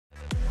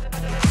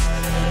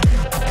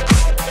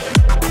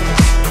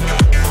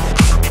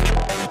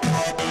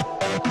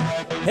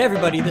Hey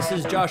everybody, this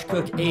is Josh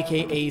Cook,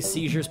 aka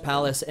Seizures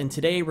Palace, and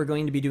today we're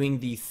going to be doing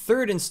the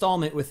third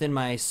installment within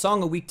my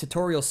Song a Week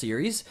tutorial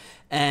series.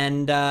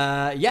 And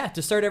yeah,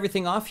 to start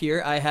everything off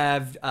here, I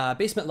have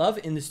Basement Love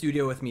in the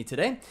studio with me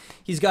today.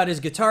 He's got his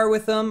guitar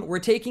with him. We're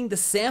taking the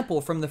sample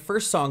from the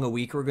first Song a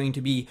Week. We're going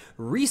to be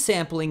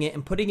resampling it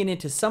and putting it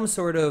into some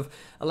sort of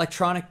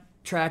electronic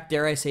track,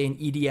 dare I say an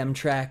EDM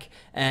track,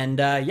 and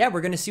yeah,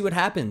 we're gonna see what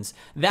happens.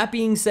 That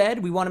being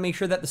said, we want to make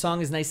sure that the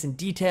song is nice and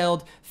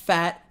detailed,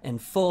 fat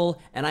and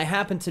full, and I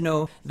happen to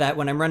know that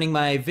when I'm running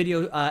my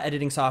video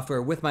editing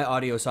software with my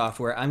audio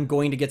software, I'm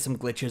going to get some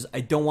glitches. I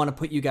don't want to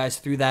put you guys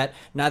through that,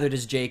 neither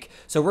does Jake.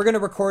 So we're gonna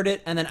record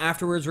it, and then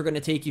afterwards we're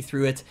gonna take you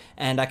through it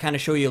and kind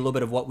of show you a little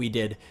bit of what we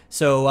did.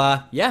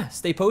 So yeah,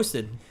 stay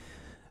posted.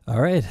 All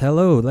right,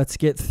 hello. Let's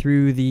get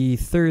through the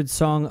third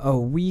Song a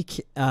Week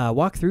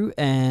walkthrough,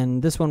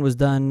 and this one was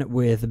done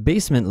with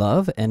Basement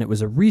Love, and it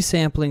was a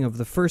resampling of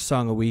the first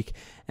Song a Week,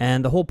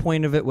 and the whole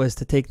point of it was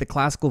to take the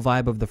classical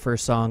vibe of the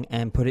first song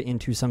and put it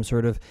into some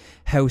sort of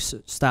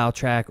house-style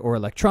track or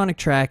electronic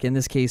track. In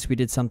this case, we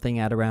did something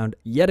at around,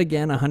 yet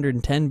again,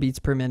 110 beats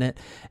per minute,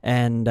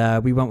 and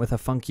we went with a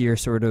funkier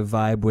sort of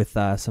vibe with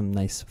some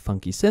nice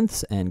funky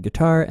synths and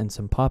guitar and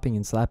some popping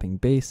and slapping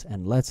bass,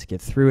 and let's get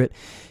through it.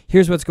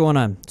 Here's what's going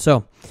on.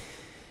 So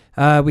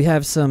we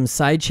have some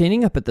side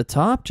chaining up at the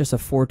top, just a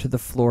 4 to the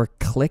floor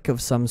click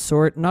of some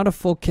sort. Not a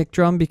full kick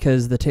drum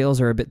because the tails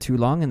are a bit too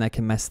long and that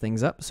can mess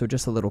things up. So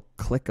just a little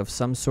click of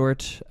some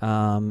sort.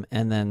 And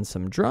then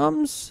some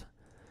drums.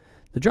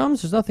 The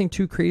drums, there's nothing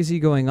too crazy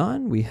going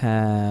on. We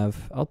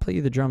have, I'll play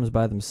you the drums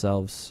by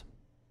themselves.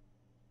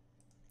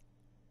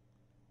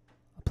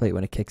 I'll play it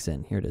when it kicks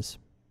in. Here it is.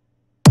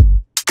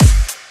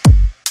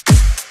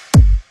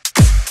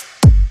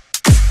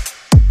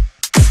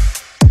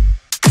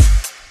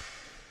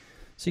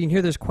 So you can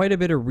hear there's quite a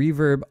bit of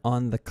reverb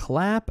on the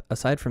clap.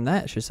 Aside from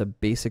that, it's just a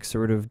basic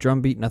sort of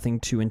drum beat, nothing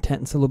too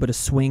intense. A little bit of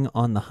swing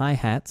on the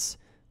hi-hats.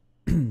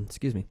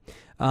 Excuse me.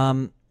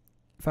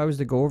 If I was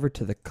to go over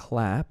to the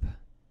clap,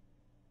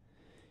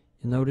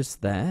 you'll notice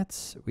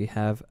that we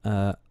have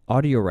a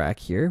audio rack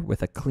here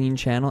with a clean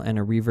channel and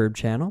a reverb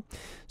channel.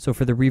 So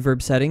for the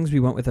reverb settings, we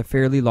went with a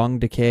fairly long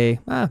decay,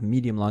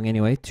 medium long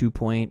anyway,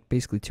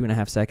 basically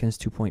 2.5 seconds,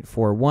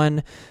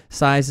 2.41.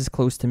 Size is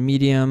close to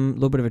medium, a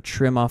little bit of a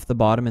trim off the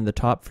bottom and the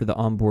top for the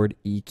onboard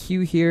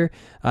EQ here.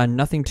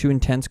 Nothing too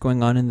intense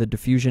going on in the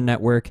diffusion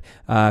network.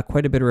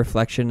 Quite a bit of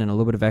reflection and a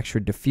little bit of extra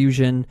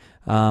diffusion.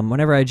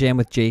 Whenever I jam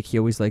with Jake, he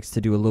always likes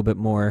to do a little bit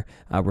more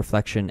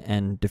reflection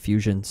and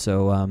diffusion.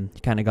 So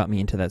he kind of got me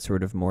into that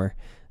sort of more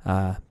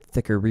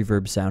thicker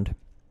reverb sound.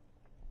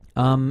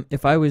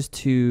 If I was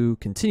to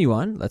continue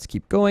on, let's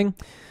keep going.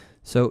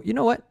 So you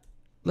know what?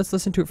 Let's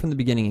listen to it from the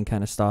beginning and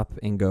kind of stop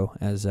and go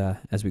as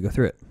we go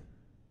through it.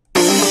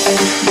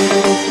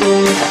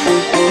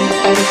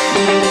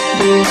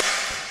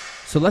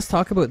 So let's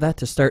talk about that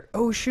to start.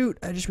 Oh shoot,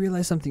 I just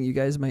realized something you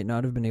guys might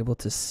not have been able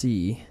to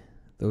see.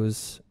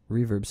 Those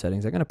reverb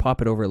settings. I'm going to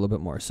pop it over a little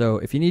bit more. So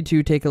if you need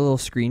to take a little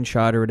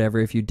screenshot or whatever,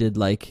 if you did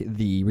like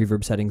the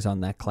reverb settings on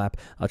that clap,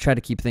 I'll try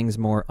to keep things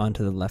more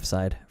onto the left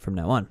side from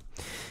now on.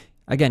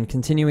 Again,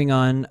 continuing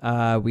on,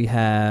 we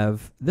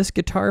have this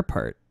guitar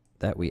part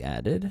that we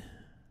added.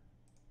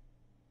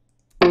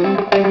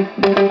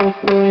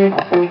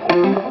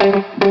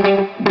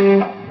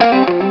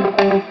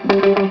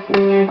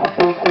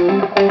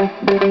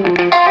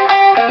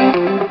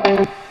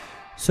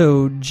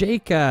 So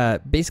Jake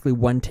basically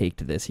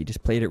one-taked this. He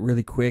just played it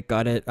really quick,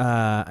 got it,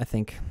 I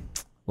think,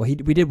 well,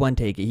 we did one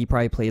take it. He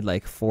probably played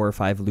like 4 or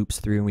 5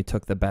 loops through and we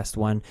took the best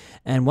one.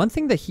 And one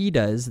thing that he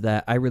does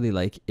that I really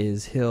like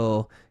is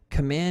he'll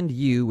command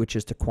U, which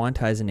is to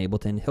quantize in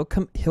Ableton.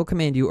 He'll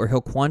command you, or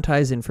he'll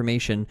quantize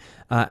information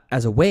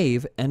as a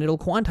wave, and it'll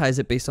quantize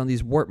it based on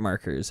these warp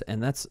markers.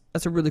 And that's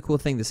a really cool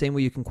thing. The same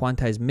way you can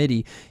quantize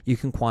MIDI, you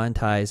can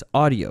quantize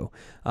audio.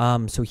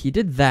 So he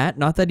did that.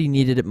 Not that he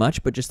needed it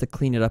much, but just to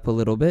clean it up a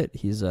little bit.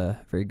 He's a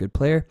very good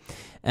player.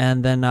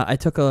 And then I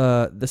took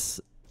this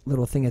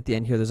little thing at the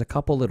end here. There's a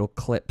couple little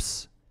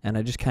clips, and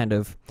I just kind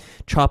of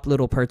chopped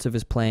little parts of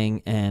his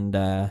playing and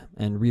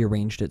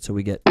rearranged it so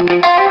we get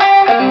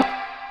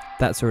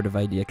that sort of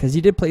idea, because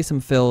he did play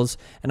some fills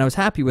and I was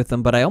happy with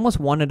them, but I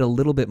almost wanted a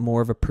little bit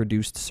more of a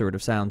produced sort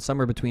of sound,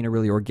 somewhere between a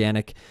really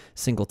organic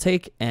single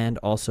take and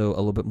also a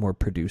little bit more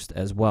produced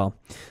as well.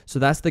 So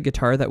that's the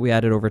guitar that we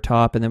added over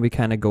top, and then we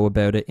kind of go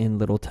about it in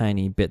little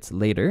tiny bits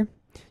later.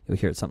 You'll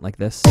hear it something like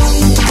this.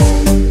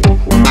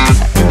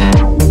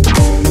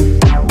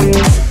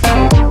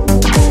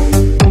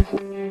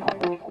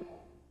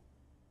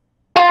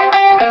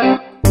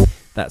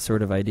 That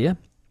sort of idea.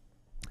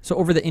 So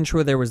over the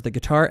intro there was the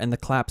guitar and the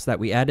claps that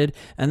we added,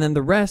 and then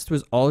the rest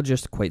was all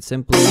just quite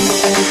simply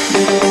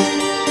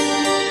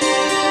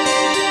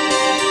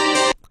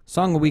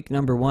Song a Week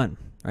number 1,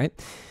 right?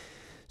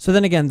 So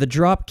then again, the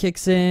drop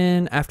kicks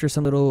in after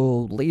some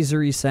little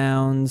lasery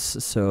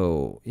sounds.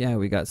 So yeah,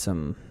 we got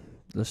some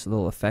just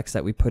little effects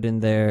that we put in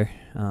there.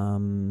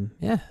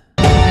 Yeah.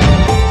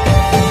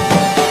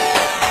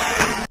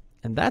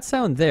 And that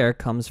sound there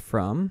comes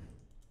from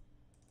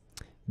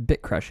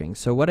bit crushing.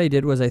 So what I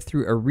did was I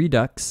threw a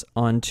redux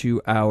onto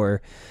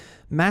our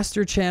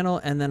master channel,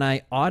 and then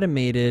I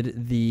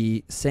automated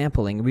the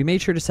sampling. We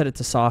made sure to set it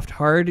to soft.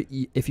 Hard,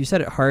 if you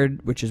set it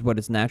hard, which is what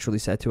it's naturally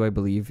set to, I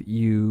believe,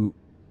 you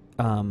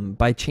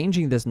by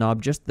changing this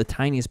knob just the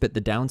tiniest bit, the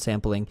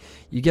downsampling,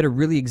 you get a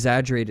really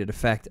exaggerated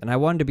effect. And I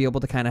wanted to be able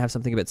to kind of have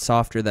something a bit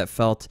softer that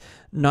felt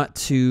not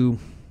too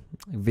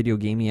video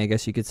gamey, I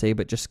guess you could say,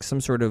 but just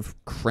some sort of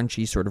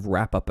crunchy sort of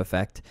wrap-up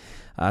effect.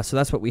 So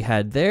that's what we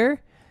had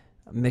there,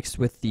 mixed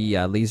with the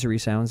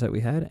lasery sounds that we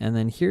had. And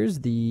then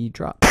here's the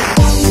drop.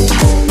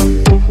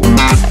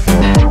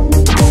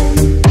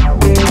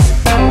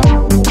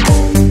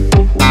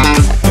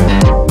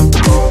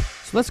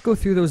 So let's go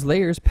through those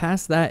layers.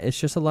 Past that, it's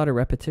just a lot of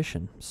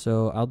repetition.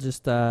 So I'll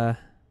just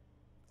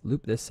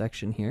loop this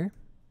section here,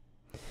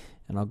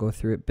 and I'll go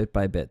through it bit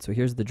by bit. So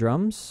here's the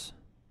drums.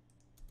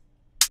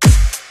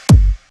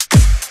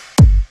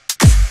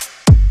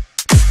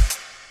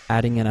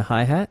 Adding in a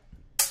hi-hat.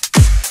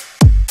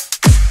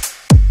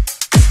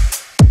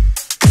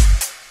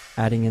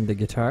 Adding in the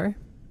guitar.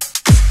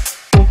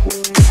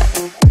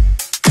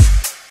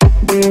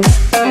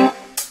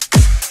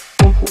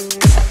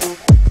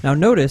 Now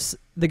notice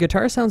the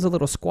guitar sounds a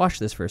little squashed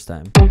this first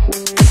time.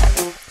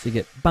 So you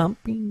get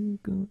bumping.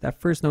 That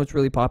first note's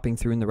really popping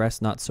through and the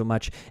rest not so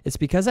much. It's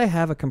because I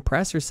have a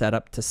compressor set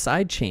up to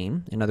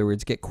sidechain, in other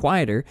words, get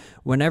quieter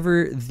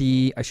whenever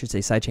the, I should say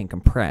sidechain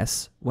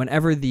compress,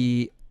 whenever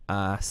the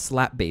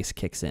slap bass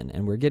kicks in.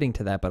 And we're getting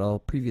to that, but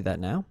I'll preview that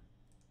now.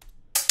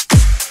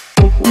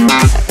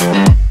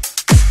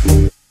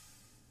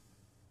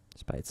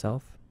 Just by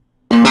itself.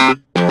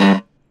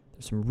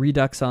 There's some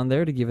redux on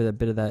there to give it a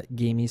bit of that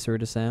gamey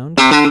sort of sound.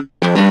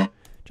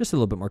 Just a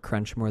little bit more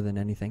crunch more than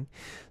anything.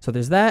 So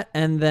there's that,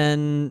 and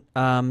then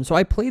so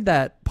I played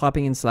that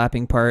popping and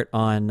slapping part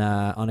on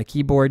a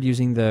keyboard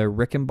using the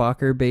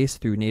Rickenbacker bass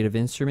through Native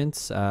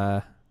Instruments.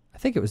 I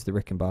think it was the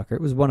Rickenbacker.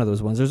 It was one of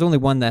those ones. There's only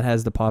one that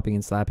has the popping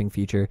and slapping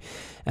feature,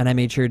 and I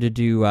made sure to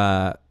do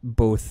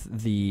both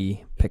the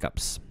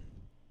pickups,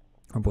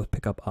 or both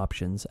pickup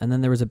options. And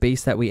then there was a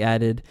bass that we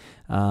added.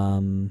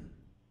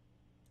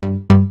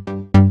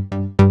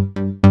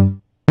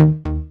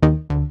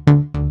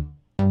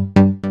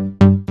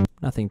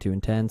 Nothing too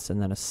intense,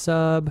 and then a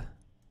sub.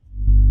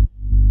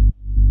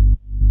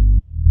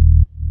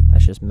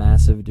 That's just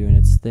massive doing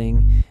its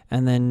thing.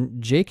 And then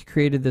Jake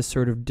created this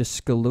sort of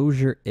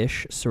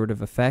disclosure-ish sort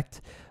of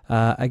effect.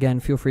 Again,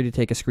 feel free to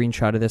take a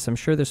screenshot of this. I'm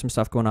sure there's some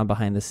stuff going on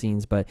behind the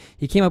scenes, but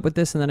he came up with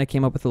this, and then I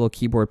came up with a little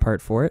keyboard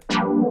part for it.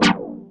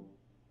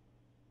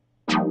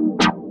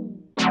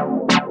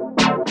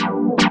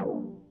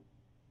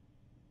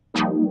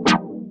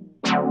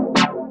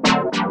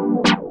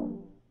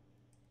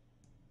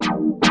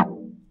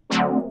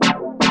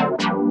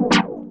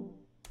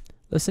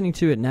 Listening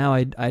to it now,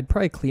 I'd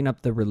probably clean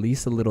up the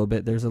release a little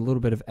bit. There's a little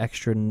bit of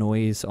extra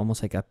noise,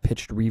 almost like a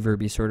pitched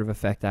reverby sort of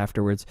effect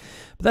afterwards.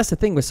 But that's the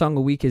thing with Song of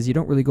the Week, is you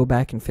don't really go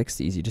back and fix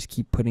these. You just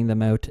keep putting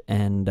them out.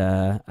 And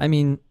I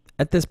mean,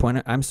 at this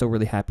point, I'm still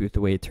really happy with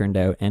the way it turned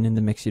out. And in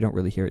the mix, you don't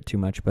really hear it too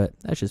much, but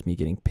that's just me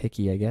getting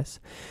picky, I guess.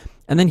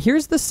 And then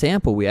here's the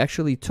sample. We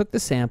actually took the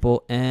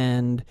sample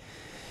and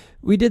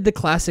we did the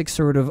classic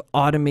sort of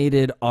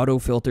automated auto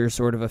filter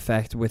sort of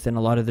effect within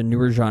a lot of the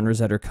newer genres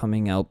that are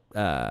coming out,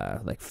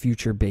 like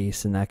future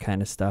bass and that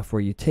kind of stuff,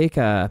 where you take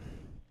a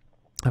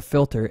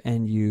filter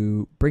and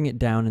you bring it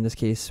down. In this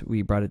case,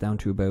 we brought it down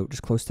to about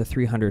just close to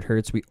 300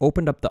 hertz. We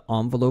opened up the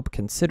envelope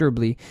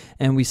considerably,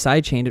 and we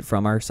sidechained it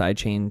from our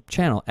sidechain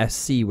channel,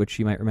 SC, which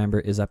you might remember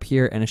is up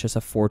here, and it's just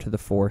a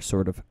 4/4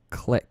 sort of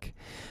click.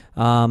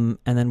 And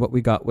then what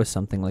we got was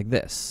something like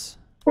this.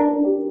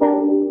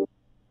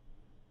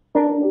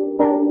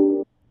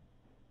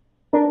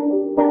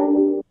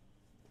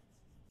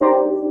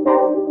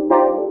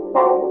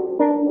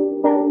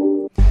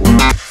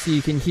 So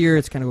you can hear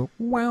it's kind of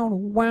wow,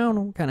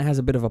 wow, kind of has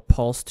a bit of a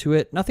pulse to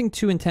it. Nothing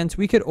too intense.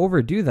 We could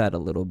overdo that a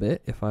little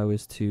bit if I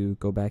was to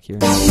go back here.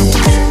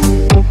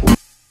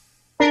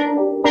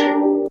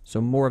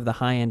 So more of the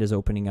high end is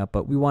opening up,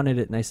 but we wanted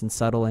it nice and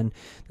subtle. And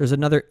there's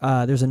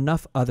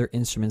enough other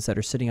instruments that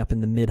are sitting up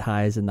in the mid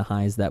highs and the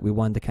highs that we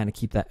wanted to kind of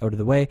keep that out of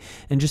the way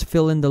and just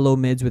fill in the low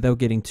mids without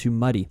getting too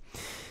muddy.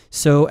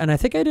 So, and I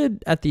think I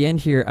did at the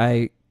end here,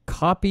 I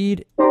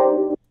copied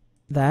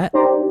that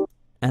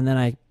and then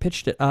I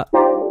pitched it up.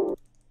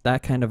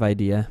 That kind of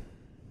idea.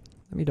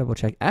 Let me double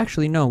check.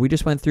 Actually, no, we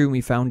just went through and we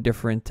found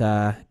different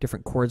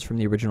chords from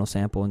the original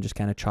sample and just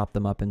kind of chopped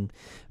them up and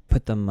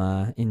put them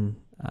in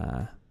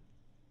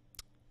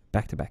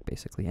back to back,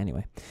 basically.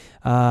 Anyway,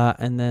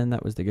 and then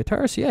that was the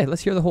guitar. So yeah,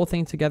 let's hear the whole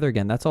thing together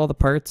again. That's all the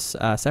parts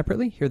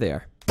separately. Here they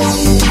are.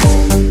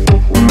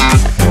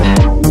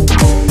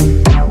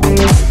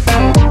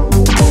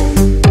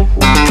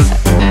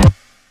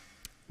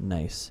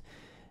 Nice.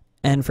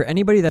 And for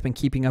anybody that's been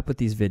keeping up with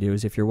these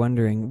videos, if you're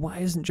wondering, why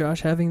isn't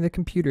Josh having the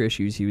computer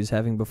issues he was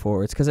having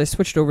before? It's because I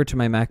switched over to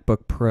my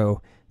MacBook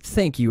Pro.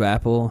 Thank you,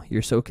 Apple.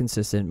 You're so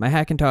consistent. My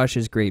Hackintosh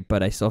is great,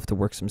 but I still have to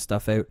work some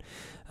stuff out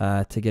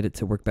to get it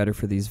to work better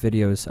for these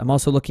videos. I'm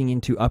also looking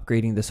into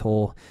upgrading this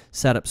whole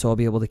setup so I'll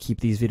be able to keep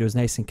these videos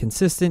nice and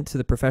consistent to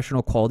the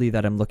professional quality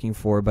that I'm looking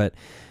for, but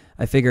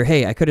I figure,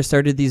 hey, I could have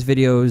started these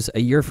videos a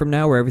year from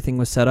now where everything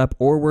was set up,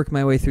 or work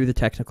my way through the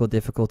technical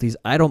difficulties.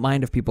 I don't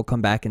mind if people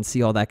come back and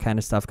see all that kind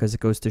of stuff, because it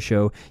goes to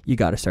show you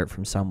got to start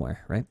from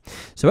somewhere, right?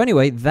 So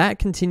anyway, that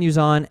continues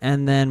on,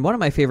 and then one of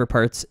my favorite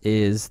parts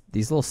is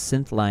these little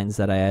synth lines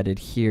that I added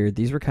here.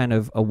 These were kind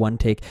of a one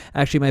take.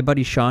 Actually, my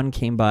buddy Sean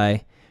came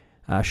by,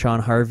 Sean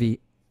Harvey,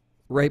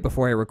 right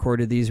before I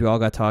recorded these. We all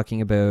got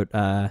talking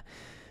about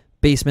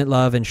Basement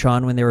Love and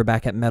Sean when they were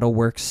back at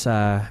Metalworks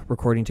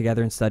recording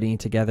together and studying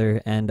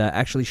together. And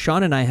actually,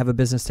 Sean and I have a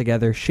business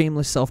together,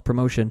 shameless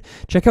self-promotion.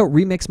 Check out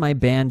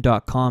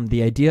remixmyband.com.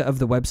 The idea of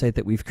the website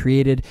that we've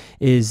created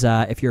is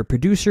if you're a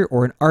producer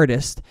or an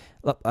artist,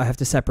 I have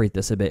to separate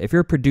this a bit. If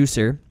you're a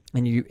producer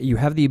and you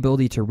have the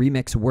ability to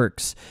remix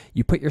works,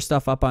 you put your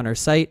stuff up on our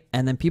site,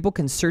 and then people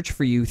can search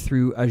for you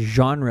through a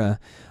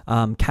genre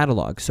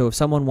catalog. So if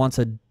someone wants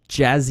a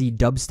jazzy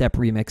dubstep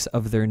remix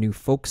of their new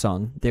folk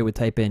song, they would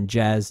type in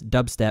jazz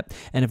dubstep,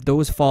 and if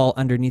those fall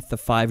underneath the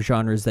 5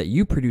 genres that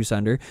you produce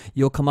under,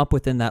 you'll come up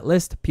within that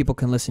list. People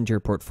can listen to your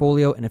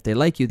portfolio, and if they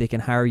like you, they can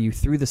hire you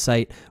through the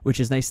site,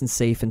 which is nice and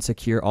safe and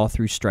secure all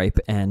through Stripe.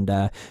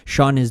 And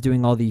Sean is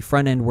doing all the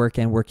front end work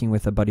and working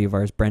with a buddy of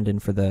ours, Brendan,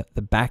 for the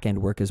back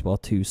end work as well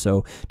too.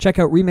 So check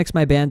out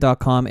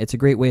remixmyband.com. It's a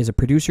great way as a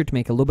producer to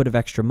make a little bit of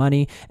extra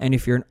money, and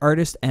if you're an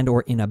artist and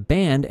or in a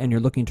band and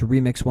you're looking to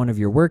remix one of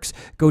your works,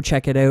 go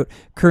check it out.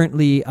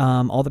 Currently,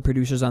 all the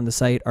producers on the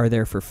site are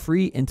there for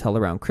free until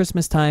around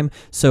Christmas time,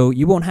 so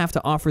you won't have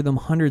to offer them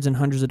hundreds and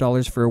hundreds of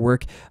dollars for a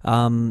work.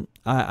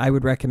 I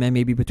would recommend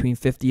maybe between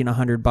 $50 and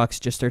 $100.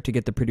 Just start to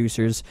get the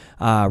producers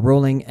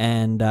rolling,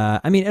 and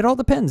I mean, it all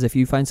depends. If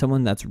you find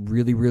someone that's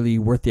really, really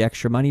worth the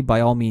extra money, by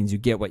all means, you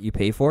get what you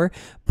pay for.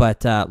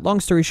 But long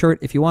story short,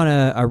 if you want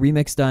a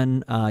remix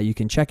done, you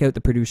can check out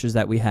the producers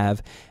that we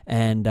have,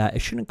 and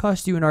it shouldn't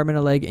cost you an arm and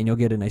a leg, and you'll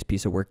get a nice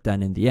piece of work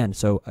done in the end.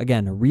 So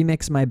again,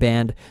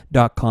 remixmyband.com.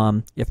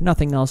 If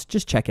nothing else,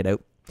 just check it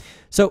out.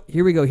 So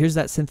here we go. Here's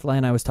that synth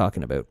line I was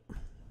talking about.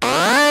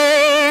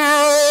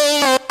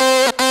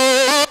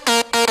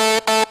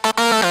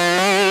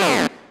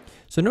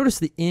 So notice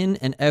the in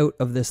and out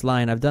of this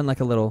line. I've done like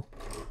a little,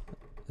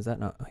 is that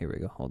not, oh, here we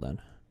go, hold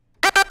on.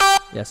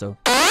 Yeah, so.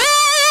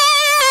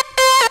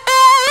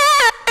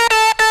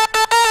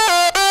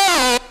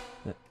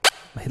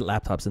 My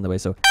laptop's in the way,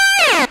 so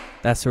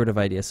that sort of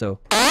idea. So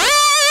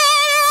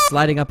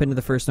sliding up into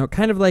the first note,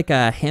 kind of like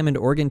a Hammond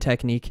organ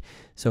technique.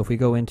 So if we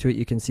go into it,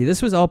 you can see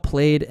this was all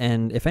played,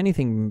 and if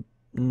anything,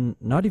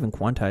 not even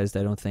quantized,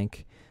 I don't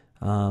think.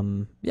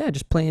 Yeah,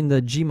 just playing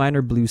the G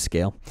minor blues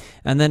scale.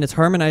 And then it's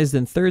harmonized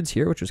in thirds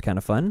here, which was kind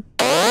of fun.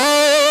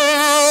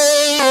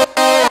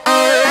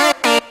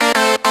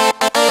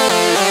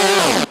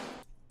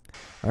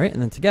 All right,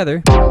 and then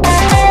together.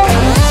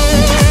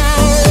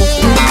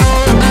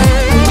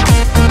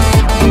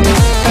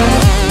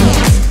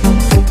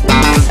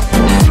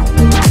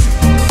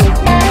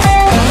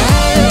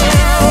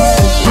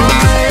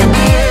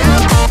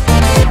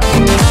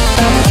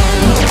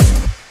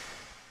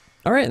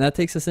 All right, and that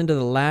takes us into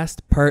the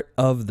last part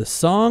of the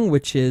song,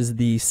 which is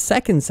the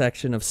second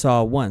section of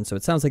Saw 1. So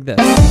it sounds like this.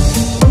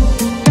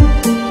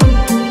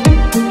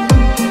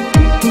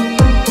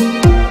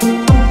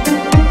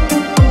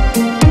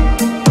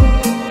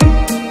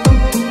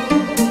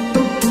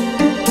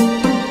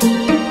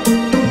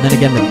 And then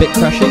again, the bit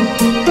crushing.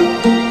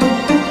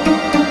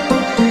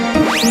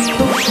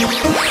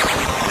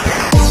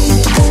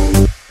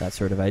 That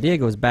sort of idea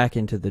goes back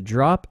into the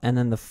drop, and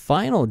then the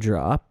final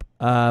drop,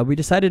 we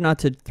decided not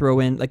to throw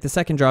in, like the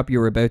second drop you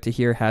were about to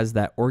hear has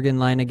that organ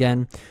line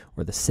again,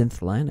 or the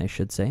synth line, I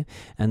should say,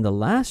 and the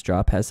last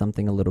drop has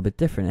something a little bit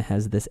different. It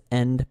has this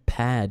end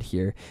pad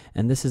here,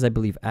 and this is, I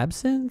believe,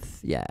 Absinthe?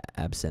 Yeah,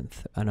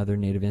 Absinthe, another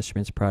Native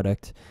Instruments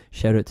product.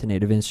 Shout out to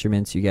Native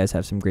Instruments, you guys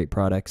have some great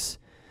products.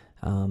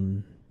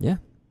 Yeah,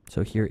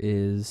 so here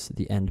is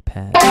the end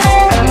pad. That's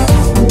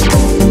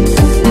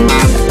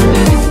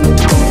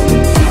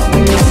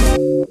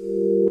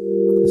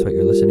what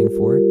you're listening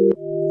for.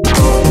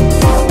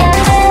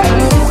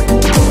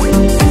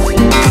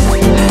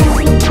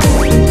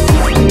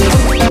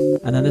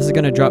 And then this is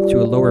going to drop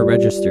to a lower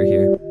register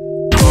here. It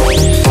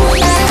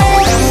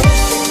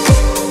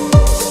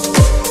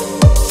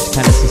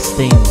kind of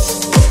sustains.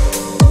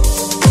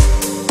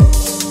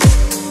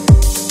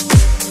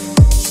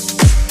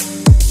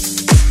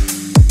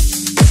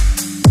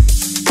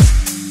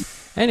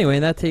 Anyway,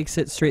 that takes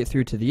it straight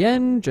through to the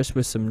end, just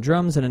with some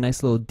drums and a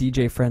nice little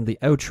DJ-friendly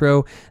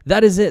outro.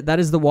 That is it. That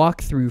is the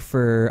walkthrough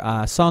for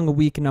Song of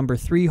Week number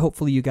 3.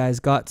 Hopefully you guys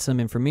got some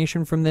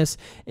information from this.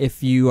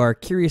 If you are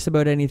curious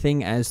about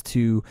anything as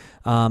to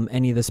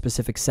any of the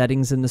specific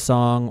settings in the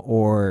song,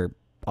 or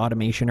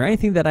automation or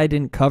anything that I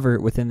didn't cover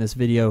within this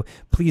video,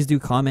 please do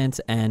comment,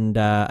 and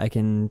I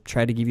can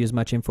try to give you as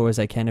much info as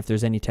I can if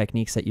there's any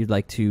techniques that you'd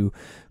like to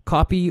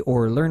copy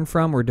or learn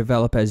from or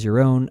develop as your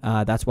own.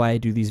 That's why I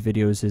do these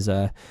videos, is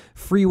a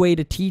free way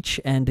to teach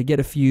and to get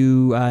a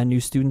few new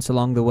students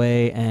along the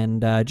way,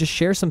 and just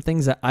share some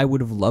things that I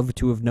would have loved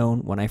to have known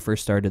when I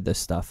first started this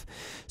stuff.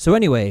 So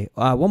anyway,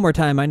 one more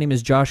time, my name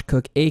is Josh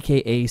Cook,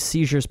 aka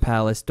Seizures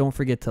Palace. Don't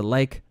forget to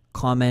like,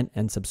 comment,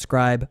 and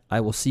subscribe.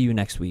 I will see you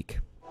next week.